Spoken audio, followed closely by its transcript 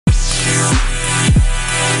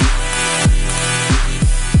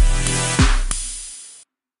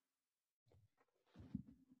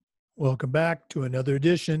Welcome back to another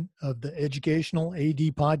edition of the Educational AD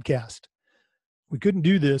Podcast. We couldn't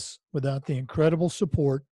do this without the incredible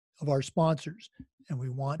support of our sponsors, and we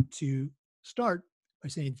want to start by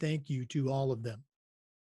saying thank you to all of them.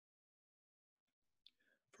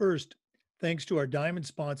 First, thanks to our diamond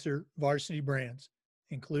sponsor, Varsity Brands,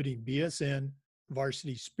 including BSN,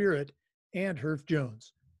 Varsity Spirit, and Herff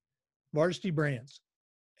Jones. Varsity Brands,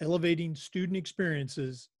 elevating student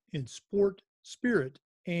experiences in sport, spirit,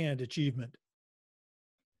 and achievement.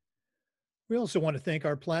 We also want to thank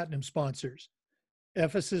our platinum sponsors,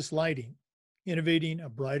 Ephesus Lighting, innovating a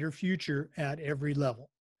brighter future at every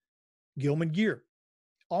level. Gilman Gear,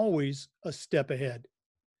 always a step ahead.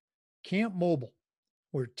 Camp Mobile,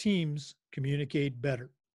 where teams communicate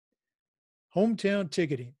better. Hometown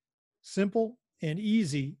Ticketing, simple and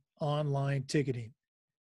easy online ticketing.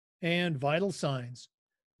 And Vital Signs,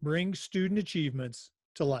 bring student achievements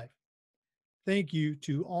to life. Thank you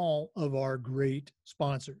to all of our great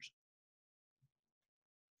sponsors.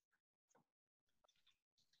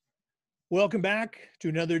 Welcome back to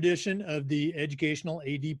another edition of the Educational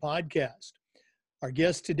AD Podcast. Our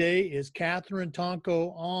guest today is Catherine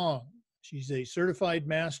Tonko Ong. She's a certified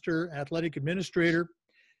master athletic administrator,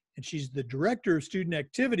 and she's the director of student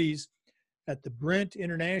activities at the Brent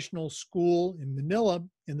International School in Manila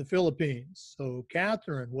in the Philippines. So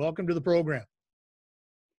Catherine, welcome to the program.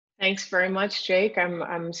 Thanks very much, Jake.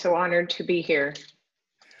 I'm so honored to be here.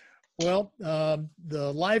 Well,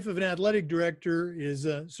 the life of an athletic director is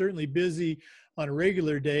certainly busy on a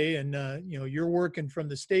regular day, and you're working from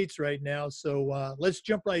the States right now, so let's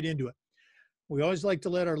jump right into it. We always like to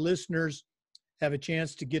let our listeners have a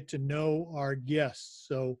chance to get to know our guests.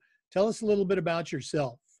 So tell us a little bit about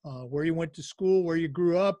yourself, where you went to school, where you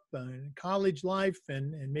grew up, college life,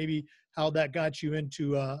 and maybe how that got you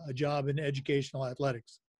into a job in educational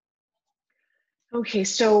athletics. Okay,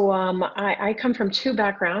 so I come from two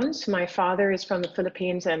backgrounds. My father is from the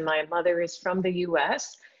Philippines and my mother is from the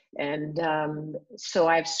US. And so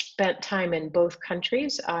I've spent time in both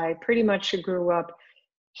countries. I pretty much grew up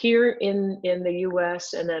here in the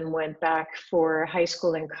US and then went back for high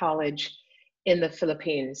school and college in the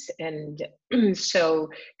Philippines. And so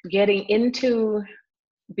getting into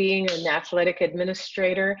being an athletic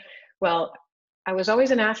administrator, well, I was always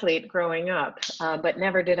an athlete growing up, but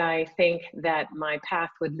never did I think that my path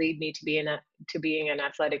would lead me to being an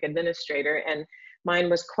athletic administrator. And mine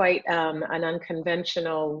was quite an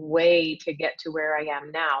unconventional way to get to where I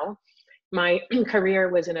am now. My career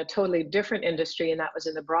was in a totally different industry, and that was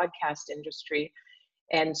in the broadcast industry.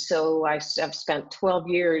 And so I've spent 12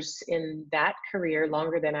 years in that career,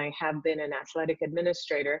 longer than I have been an athletic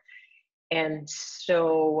administrator. And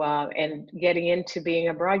so, and getting into being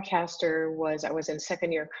a broadcaster I was in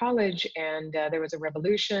second year college, and there was a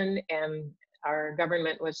revolution and our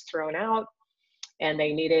government was thrown out and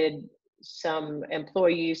they needed some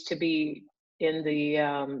employees to be in the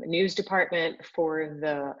news department for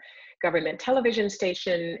the government television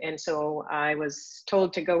station. And so I was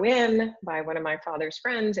told to go in by one of my father's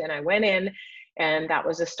friends, and I went in, and that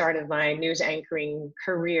was the start of my news anchoring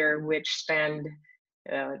career, which spanned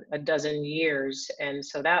a dozen years. And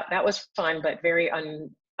so that was fun, but very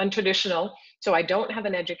untraditional. So I don't have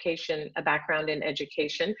a background in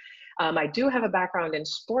education. I do have a background in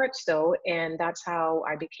sports though, and that's how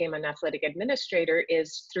I became an athletic administrator,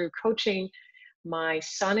 is through coaching my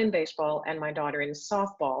son in baseball and my daughter in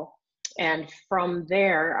softball. And from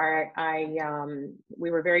there, we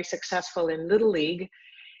were very successful in Little League.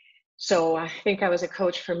 So I think I was a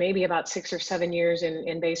coach for maybe about 6 or 7 years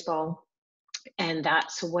in baseball. And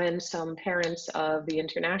that's when some parents of the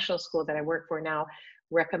international school that I work for now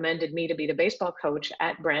recommended me to be the baseball coach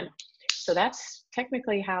at Brent. So that's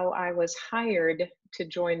technically how I was hired to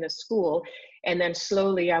join the school. And then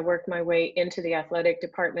slowly I worked my way into the athletic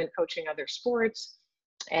department, coaching other sports.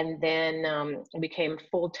 And then became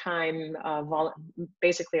full-time,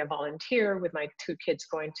 basically a volunteer with my two kids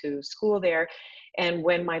going to school there. And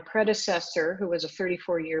when my predecessor, who was a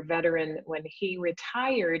 34-year veteran, when he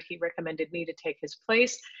retired, he recommended me to take his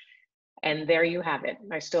place. And there you have it.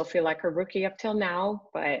 I still feel like a rookie up till now,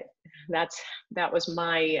 but that was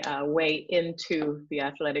my way into the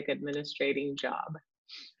athletic administrating job.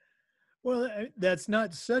 Well, that's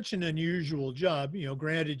not such an unusual job.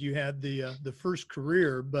 Granted, you had the first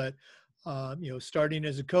career, but starting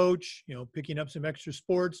as a coach, picking up some extra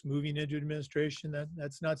sports, moving into administration,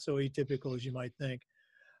 that's not so atypical as you might think.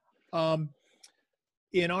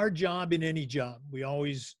 In our job, in any job, we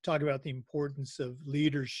always talk about the importance of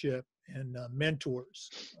leadership and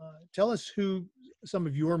mentors. Tell us who some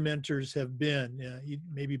of your mentors have been,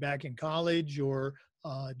 maybe back in college or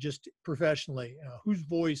just professionally. Whose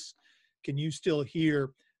voice can you still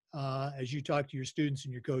hear as you talk to your students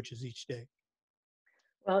and your coaches each day?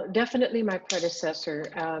 Well, definitely my predecessor.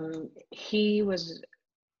 He was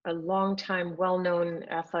a long-time, well-known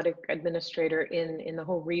athletic administrator in the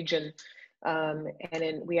whole region.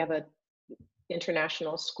 We have a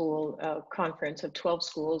international school conference of 12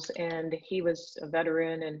 schools, and he was a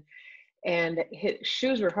veteran, and his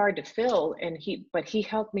shoes were hard to fill, but he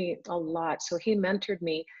helped me a lot. So he mentored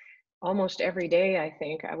me almost every day. I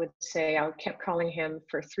think I would say I kept calling him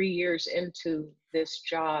for 3 years into this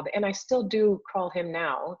job, and I still do call him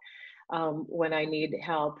now when I need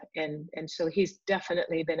help. And so he's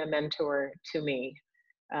definitely been a mentor to me.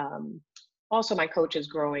 Um, Also, my coaches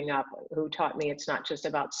growing up who taught me it's not just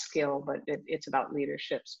about skill, but it's about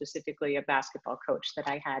leadership, specifically a basketball coach that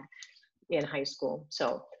I had in high school.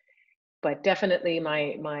 So, but definitely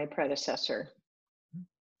my predecessor.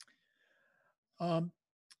 Um,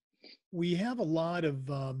 we have a lot of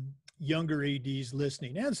younger ADs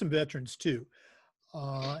listening and some veterans too.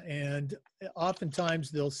 And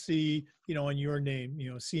oftentimes they'll see, on your name,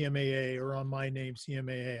 CMAA, or on my name,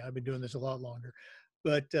 CMAA. I've been doing this a lot longer,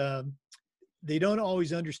 but they don't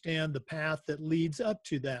always understand the path that leads up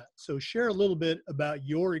to that. So share a little bit about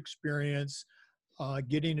your experience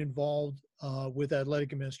getting involved with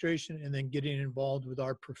athletic administration and then getting involved with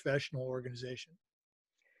our professional organization.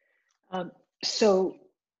 Um, so,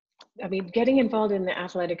 getting involved in the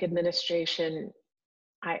athletic administration,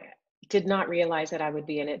 I did not realize that I would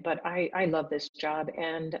be in it, but I love this job,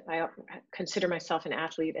 and I consider myself an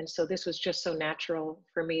athlete. And so this was just so natural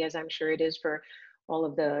for me, as I'm sure it is for all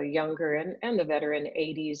of the younger and the veteran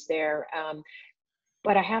ADs there.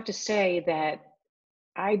 But I have to say that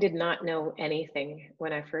I did not know anything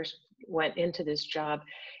when I first went into this job.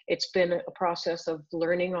 It's been a process of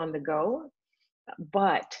learning on the go,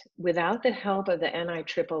 but without the help of the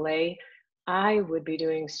NIAAA, I would be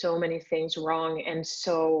doing so many things wrong. And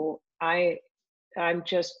so I'm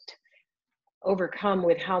just overcome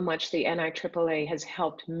with how much the NIAAA has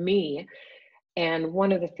helped me. And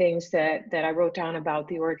one of the things that I wrote down about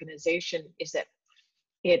the organization is that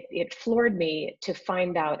it floored me to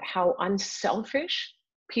find out how unselfish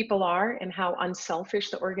people are and how unselfish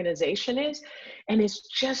the organization is. And it's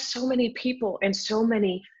just so many people and so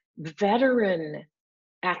many veteran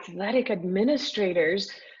athletic administrators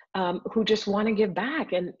who just want to give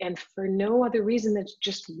back, and for no other reason than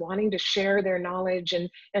just wanting to share their knowledge and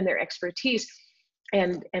their expertise.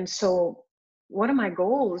 And so one of my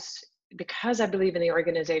goals, because I believe in the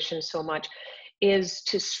organization so much, is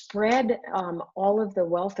to spread all of the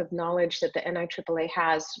wealth of knowledge that the NIAAA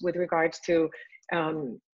has with regards to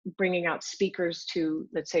bringing out speakers to,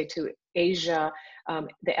 let's say, to Asia,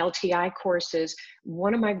 the LTI courses.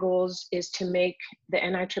 One of my goals is to make the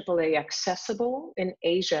NIAAA accessible in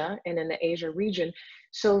Asia and in the Asia region,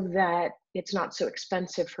 so that it's not so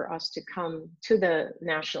expensive for us to come to the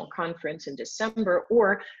national conference in December,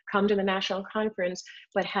 or come to the national conference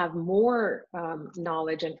but have more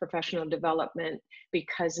knowledge and professional development,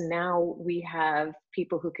 because now we have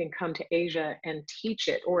people who can come to Asia and teach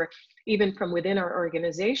it. Or even from within our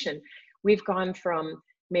organization, we've gone from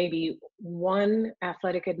maybe one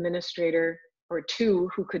athletic administrator or two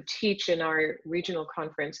who could teach in our regional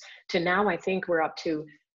conference to now I think we're up to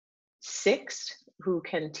 6 who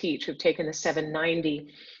can teach, who've taken the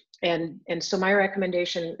 790. And so my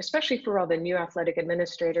recommendation, especially for all the new athletic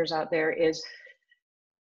administrators out there, is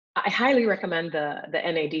I highly recommend the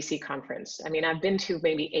NADC conference. I mean, I've been to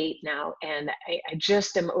maybe 8 now, and I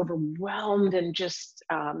just am overwhelmed and just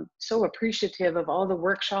so appreciative of all the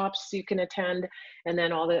workshops you can attend, and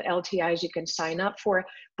then all the LTIs you can sign up for.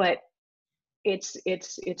 But it's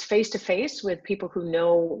face to face with people who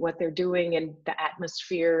know what they're doing, and the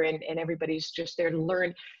atmosphere, and everybody's just there to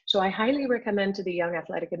learn. So I highly recommend to the young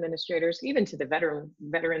athletic administrators, even to the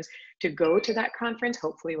veterans, to go to that conference.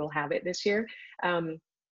 Hopefully we'll have it this year,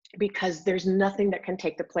 because there's nothing that can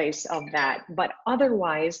take the place of that. But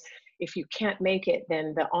otherwise, if you can't make it,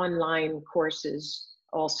 then the online courses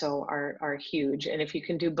also are huge. And if you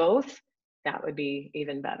can do both, that would be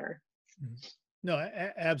even better. Mm-hmm. No,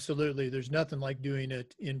 absolutely. There's nothing like doing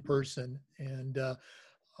it in person. And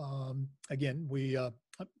again, we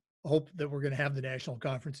hope that we're going to have the national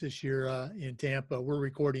conference this year in Tampa. We're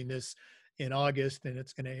recording this in August, and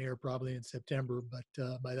it's going to air probably in September,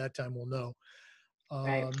 but by that time we'll know.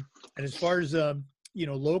 Right. And as far as,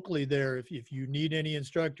 locally there, if you need any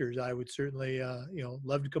instructors, I would certainly,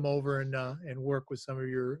 love to come over and work with some of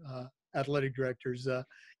your athletic directors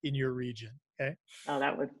in your region. Okay. Oh,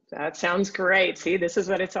 that sounds great. See, this is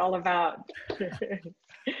what it's all about.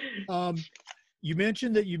 You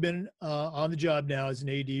mentioned that you've been on the job now as an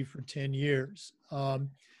AD for 10 years.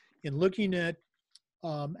 in looking at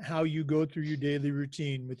how you go through your daily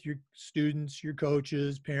routine with your students, your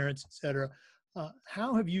coaches, parents, et cetera.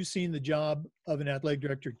 How have you seen the job of an athletic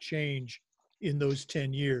director change in those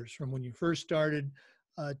 10 years from when you first started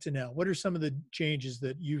to now? What are some of the changes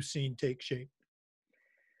that you've seen take shape?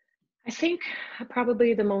 I think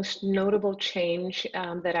probably the most notable change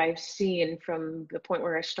that I've seen from the point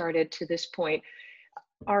where I started to this point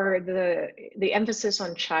are the emphasis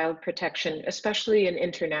on child protection, especially in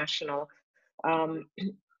international. Um,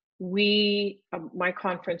 my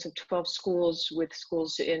conference of 12 schools with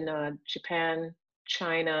schools in Japan,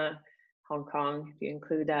 China, Hong Kong, if you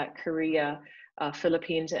include that, Korea,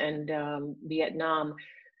 Philippines, and Vietnam,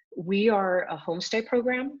 we are a homestay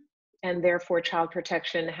program, and therefore child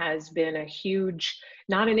protection has been a huge,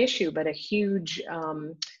 not an issue, but a huge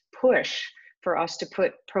push for us to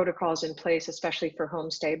put protocols in place, especially for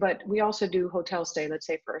homestay. But we also do hotel stay, let's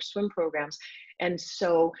say for our swim programs. And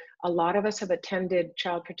so a lot of us have attended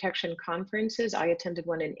child protection conferences. I attended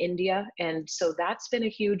one in India. And so that's been a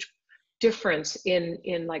huge difference in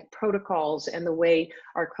like protocols and the way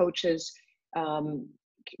our coaches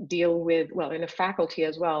deal with, well, in the faculty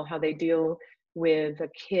as well, how they deal with the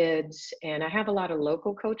kids. And I have a lot of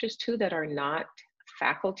local coaches too that are not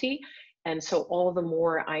faculty. And so all the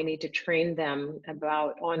more I need to train them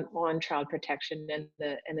about on child protection and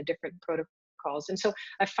the different protocols. And so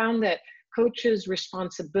I found that coaches'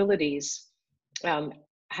 responsibilities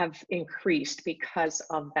have increased because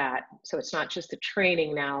of that. So it's not just the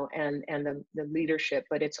training now and the leadership,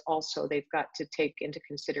 but it's also they've got to take into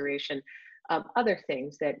consideration other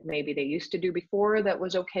things that maybe they used to do before that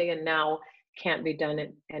was okay and now can't be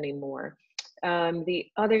done anymore. The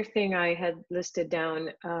other thing I had listed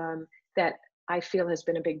down that I feel has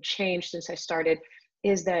been a big change since I started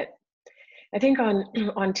is that I think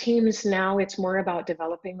on teams now it's more about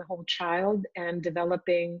developing the whole child and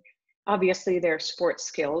developing obviously their sports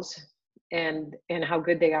skills and how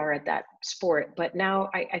good they are at that sport. But now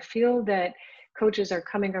I feel that coaches are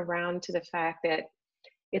coming around to the fact that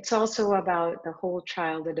it's also about the whole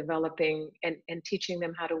child and developing and teaching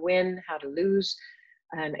them how to win, how to lose,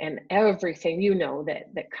 and everything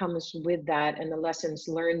that comes with that, and the lessons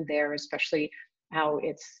learned there, especially how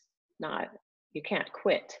it's not, you can't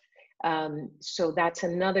quit. So that's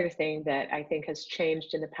another thing that I think has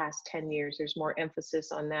changed in the past 10 years. There's more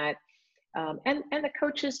emphasis on that. And the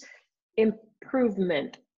coaches'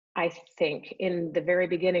 improvement, I think, in the very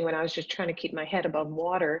beginning when I was just trying to keep my head above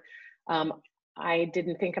water, I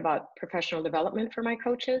didn't think about professional development for my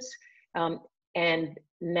coaches. And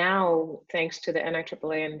now, thanks to the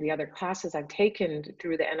NIAAA and the other classes I've taken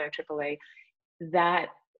through the NIAAA, that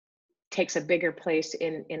takes a bigger place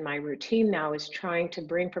in my routine now, is trying to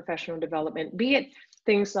bring professional development, be it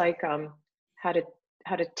things like how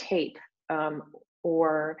to tape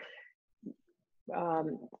or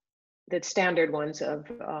the standard ones of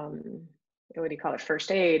what do you call it, first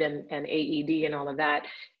aid and AED and all of that.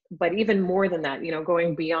 But even more than that,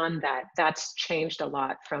 going beyond that, that's changed a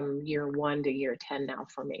lot from year 1 to year 10 now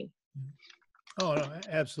for me. Oh, no,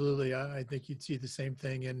 absolutely. I think you'd see the same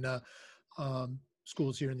thing in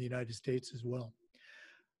schools here in the United States as well.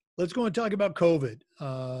 Let's go and talk about COVID.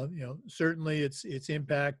 Certainly it's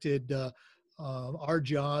impacted our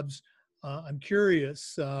jobs. I'm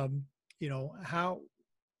curious,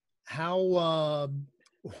 how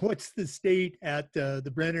what's the state at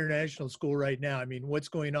the Brent International School right now? I mean, what's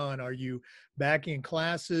going on? Are you back in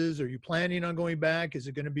classes? Are you planning on going back? Is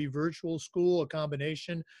it going to be virtual school, a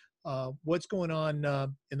combination? What's going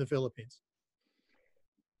on in the Philippines?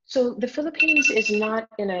 So the Philippines is not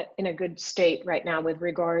in a good state right now with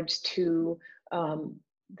regards to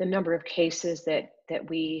the number of cases that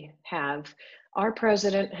we have. Our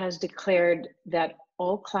president has declared that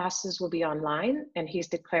all classes will be online, and he's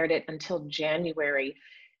declared it until January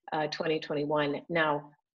 2021. Now,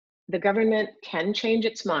 the government can change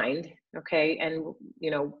its mind, okay? And,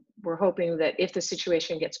 we're hoping that if the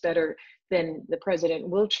situation gets better, then the president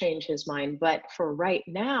will change his mind. But for right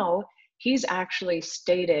now, he's actually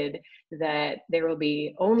stated that there will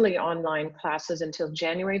be only online classes until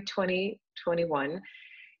January 2021,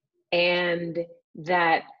 and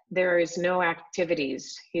that there is no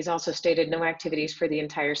activities. He's also stated no activities for the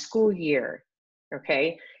entire school year,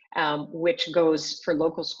 okay? Which goes for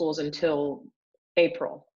local schools until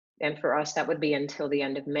April. And for us, that would be until the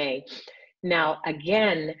end of May. Now,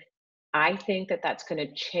 again, I think that that's going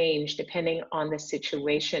to change depending on the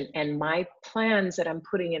situation. And my plans that I'm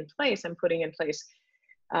putting in place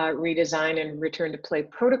redesign and return to play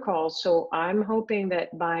protocols. So I'm hoping that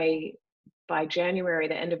by January,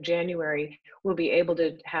 the end of January, we'll be able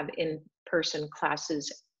to have in-person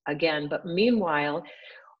classes again. But meanwhile,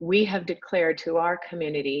 we have declared to our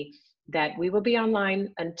community that we will be online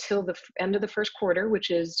until the end of the first quarter, which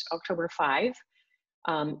is October 5.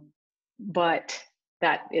 Um, but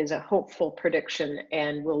that is a hopeful prediction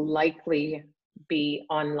and will likely be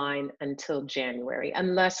online until January,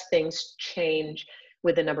 unless things change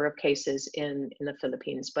with the number of cases in the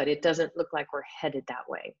Philippines. But it doesn't look like we're headed that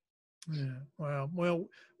way. Yeah. Wow. Well,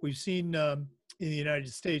 we've seen in the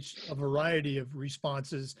United States a variety of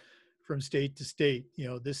responses from state to state.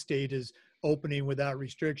 This state is opening without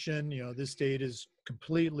restriction. This state is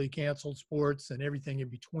completely canceled sports and everything in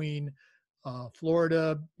between.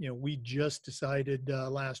 Florida, we just decided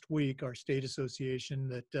last week, our state association,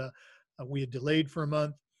 that we had delayed for a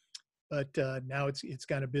month, but now it's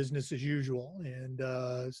kind of business as usual, and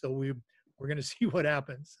so we're going to see what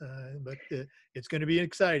happens. But it's going to be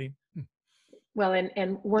exciting. Well,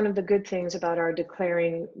 and one of the good things about our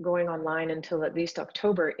declaring going online until at least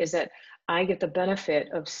October is that I get the benefit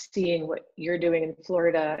of seeing what you're doing in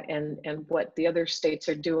Florida and what the other states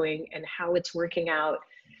are doing and how it's working out.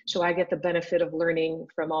 So I get the benefit of learning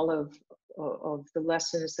from all of the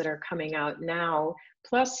lessons that are coming out now,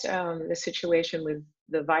 plus the situation with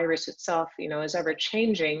the virus itself, is ever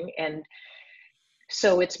changing. And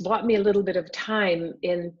so it's bought me a little bit of time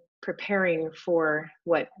in preparing for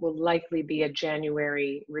what will likely be a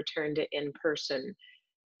January return to in-person.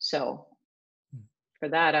 So for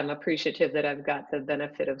that, I'm appreciative that I've got the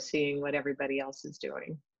benefit of seeing what everybody else is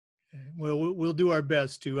doing. Well, we'll do our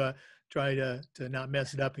best to try to not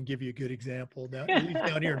mess it up and give you a good example, at least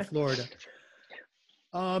down here in Florida.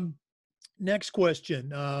 Next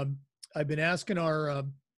question. I've been asking our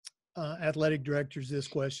athletic directors this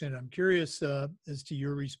question. I'm curious as to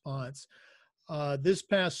your response. This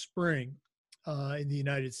past spring in the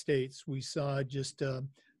United States, we saw just a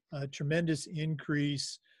tremendous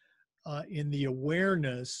increase in the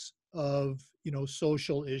awareness of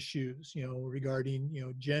social issues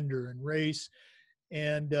regarding gender and race.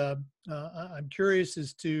 And I'm curious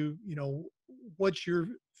as to what's your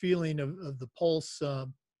feeling of the pulse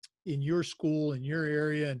in your school, in your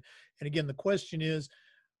area. And again, the question is,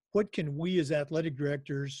 what can we as athletic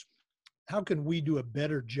directors, how can we do a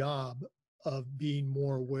better job of being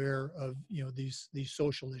more aware of these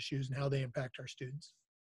social issues and how they impact our students?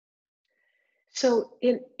 So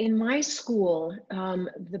in my school,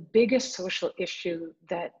 the biggest social issue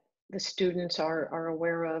that the students are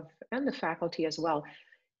aware of, and the faculty as well,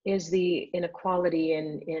 is the inequality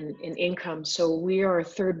in income. So we are a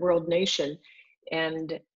third world nation,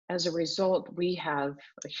 and as a result, we have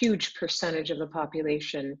a huge percentage of the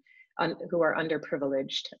population who are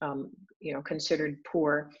underprivileged, considered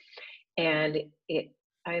poor. And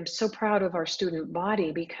I am so proud of our student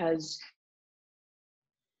body because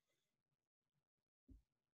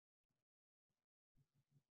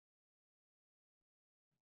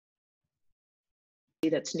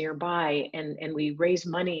that's nearby, and we raise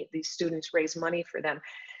money, these students raise money for them.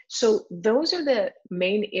 So those are the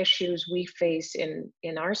main issues we face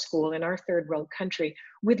in our school, in our third world country.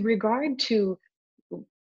 With regard to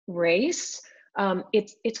race,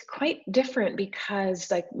 it's quite different because,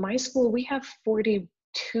 like, my school, we have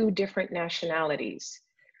 42 different nationalities.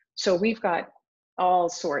 So we've got all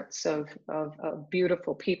sorts of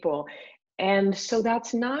beautiful people. And so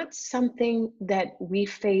that's not something that we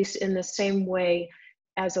face in the same way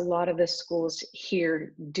as a lot of the schools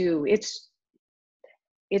here do. It's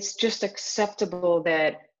just acceptable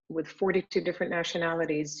that with 42 different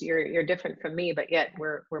nationalities, you're different from me, but yet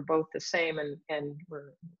we're both the same, and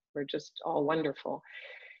we're just all wonderful.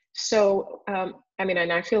 So, I mean,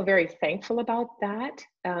 and I feel very thankful about that.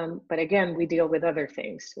 But again, we deal with other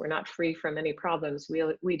things. We're not free from any problems.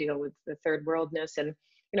 We deal with the third worldness and,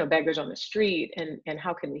 beggars on the street, and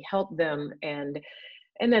how can we help them?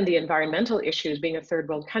 And then the environmental issues, being a third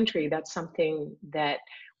world country, that's something that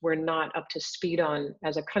we're not up to speed on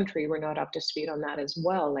as a country. We're not up to speed on that as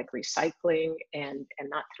well, like recycling and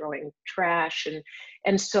not throwing trash.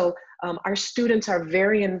 And so our students are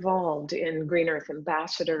very involved in Green Earth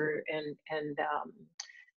Ambassador and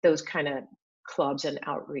those kind of clubs and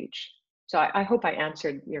outreach. So I hope I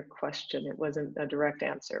answered your question. It wasn't a direct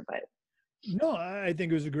answer, but. No, I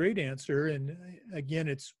think it was a great answer. And again,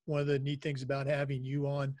 it's one of the neat things about having you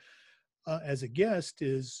on as a guest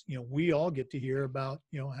is, we all get to hear about,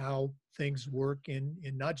 how things work in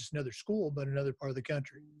not just another school, but another part of the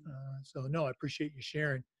country. So no, I appreciate you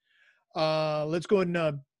sharing. Let's go ahead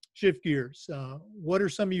and shift gears. What are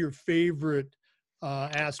some of your favorite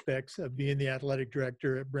aspects of being the athletic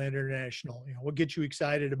director at Brand International? What gets you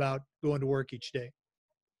excited about going to work each day?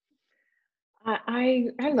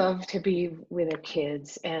 I love to be with the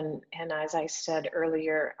kids, and as I said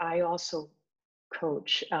earlier, I also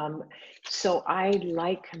coach. So I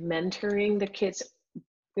like mentoring the kids.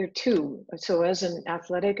 There are two. So as an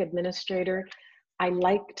athletic administrator, I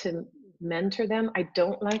like to mentor them. I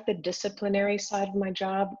don't like the disciplinary side of my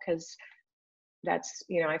job because that's,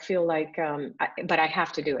 I feel like, but I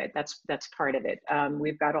have to do it. That's part of it.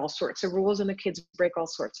 We've got all sorts of rules and the kids break all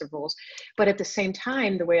sorts of rules. But at the same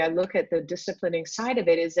time, the way I look at the disciplining side of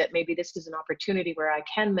it is that maybe this is an opportunity where I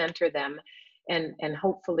can mentor them, and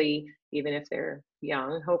hopefully, even if they're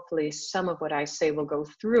young, hopefully some of what I say will go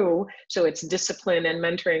through. So it's discipline and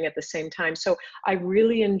mentoring at the same time. So I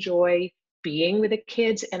really enjoy being with the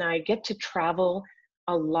kids, and I get to travel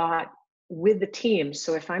a lot with the team.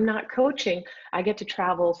 So if I'm not coaching, I get to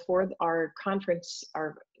travel for our conference,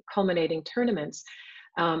 our culminating tournaments.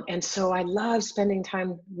 And so I love spending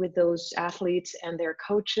time with those athletes and their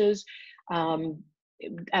coaches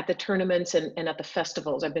at the tournaments and at the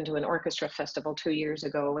festivals. I've been to an orchestra festival 2 years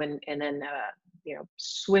ago, and then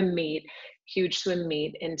swim meet, huge swim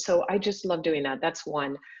meet. And so I just love doing that. That's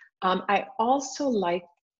one. I also like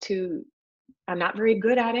to, I'm not very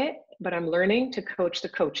good at it, but I'm learning to coach the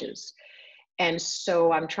coaches. And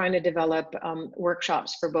so I'm trying to develop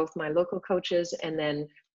workshops for both my local coaches and then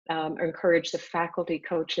encourage the faculty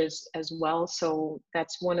coaches as well. So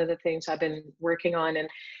that's one of the things I've been working on,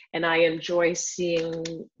 and I enjoy seeing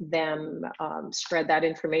them spread that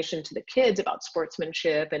information to the kids about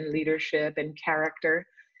sportsmanship and leadership and character.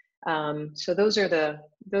 So those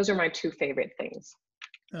are my two favorite things.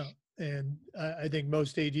 Oh, and I think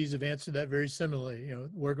most ADs have answered that very similarly,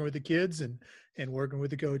 working with the kids and working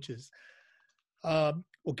with the coaches.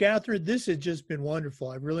 Well, Catherine, this has just been wonderful.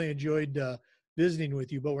 I've really enjoyed visiting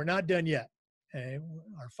with you, but we're not done yet. And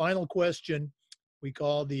our final question, we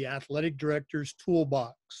call the Athletic Director's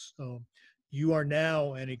Toolbox. So you are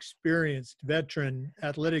now an experienced veteran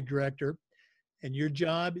athletic director, and your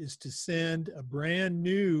job is to send a brand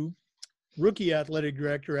new rookie athletic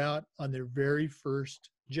director out on their very first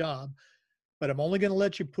job. But I'm only going to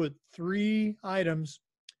let you put 3 items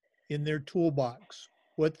in their toolbox.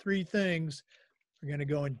 What 3 things are going to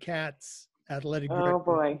go in Kat's athletic director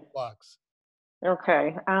toolbox?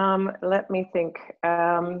 Okay, let me think.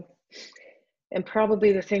 And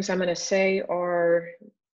probably the things I'm going to say are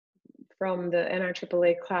from the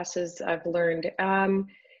NIAAA classes I've learned.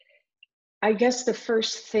 I guess the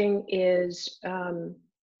first thing is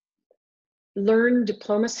learn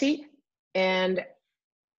diplomacy and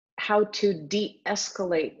how to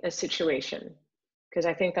de-escalate a situation, because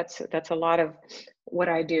I think that's a lot of what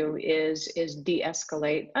I do is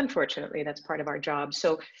de-escalate. Unfortunately, that's part of our job.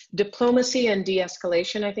 So diplomacy and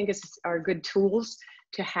de-escalation, I think, are good tools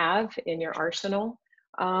to have in your arsenal.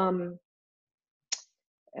 I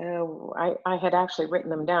had actually written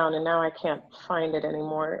them down and now I can't find it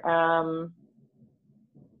anymore.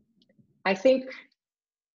 I think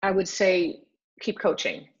I would say keep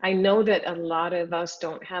coaching. I know that a lot of us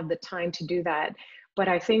don't have the time to do that, but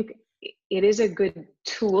I think it is a good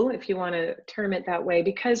tool, if you want to term it that way,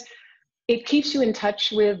 because it keeps you in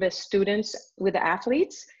touch with the students, with the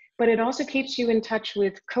athletes, but it also keeps you in touch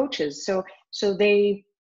with coaches. So they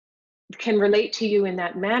can relate to you in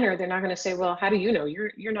that manner. They're not going to say, well, how do you know?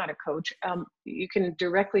 You're not a coach. You can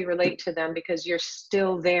directly relate to them because you're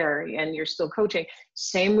still there and you're still coaching.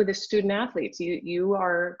 Same with the student athletes. You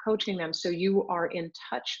are coaching them, so you are in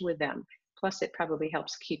touch with them. Plus, it probably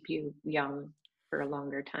helps keep you young for a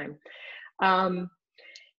longer time. And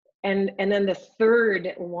then the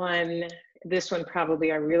third one, this one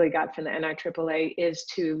probably I really got from the NIAAA, is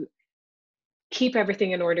to keep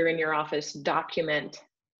everything in order in your office. Document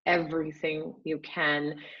everything you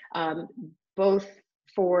can, both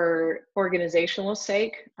for organizational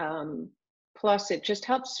sake, plus it just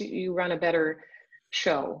helps you run a better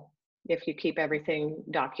show if you keep everything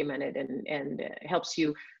documented, and helps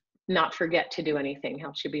you not forget to do anything,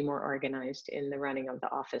 helps you be more organized in the running of the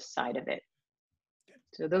office side of it.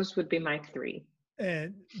 So those would be my 3.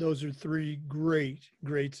 And those are 3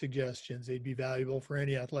 great suggestions. They'd be valuable for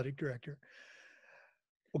any athletic director.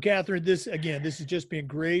 Well, Catherine, this has just been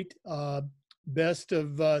great. Best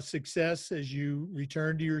of success as you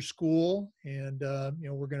return to your school. And,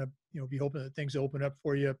 we're going to, be hoping that things open up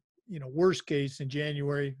for you, worst case in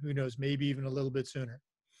January, who knows, maybe even a little bit sooner.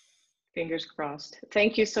 Fingers crossed.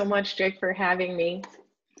 Thank you so much, Jake, for having me.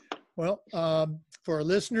 Well, for our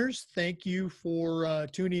listeners, thank you for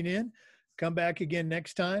tuning in. Come back again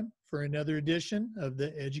next time for another edition of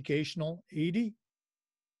the Educational AD.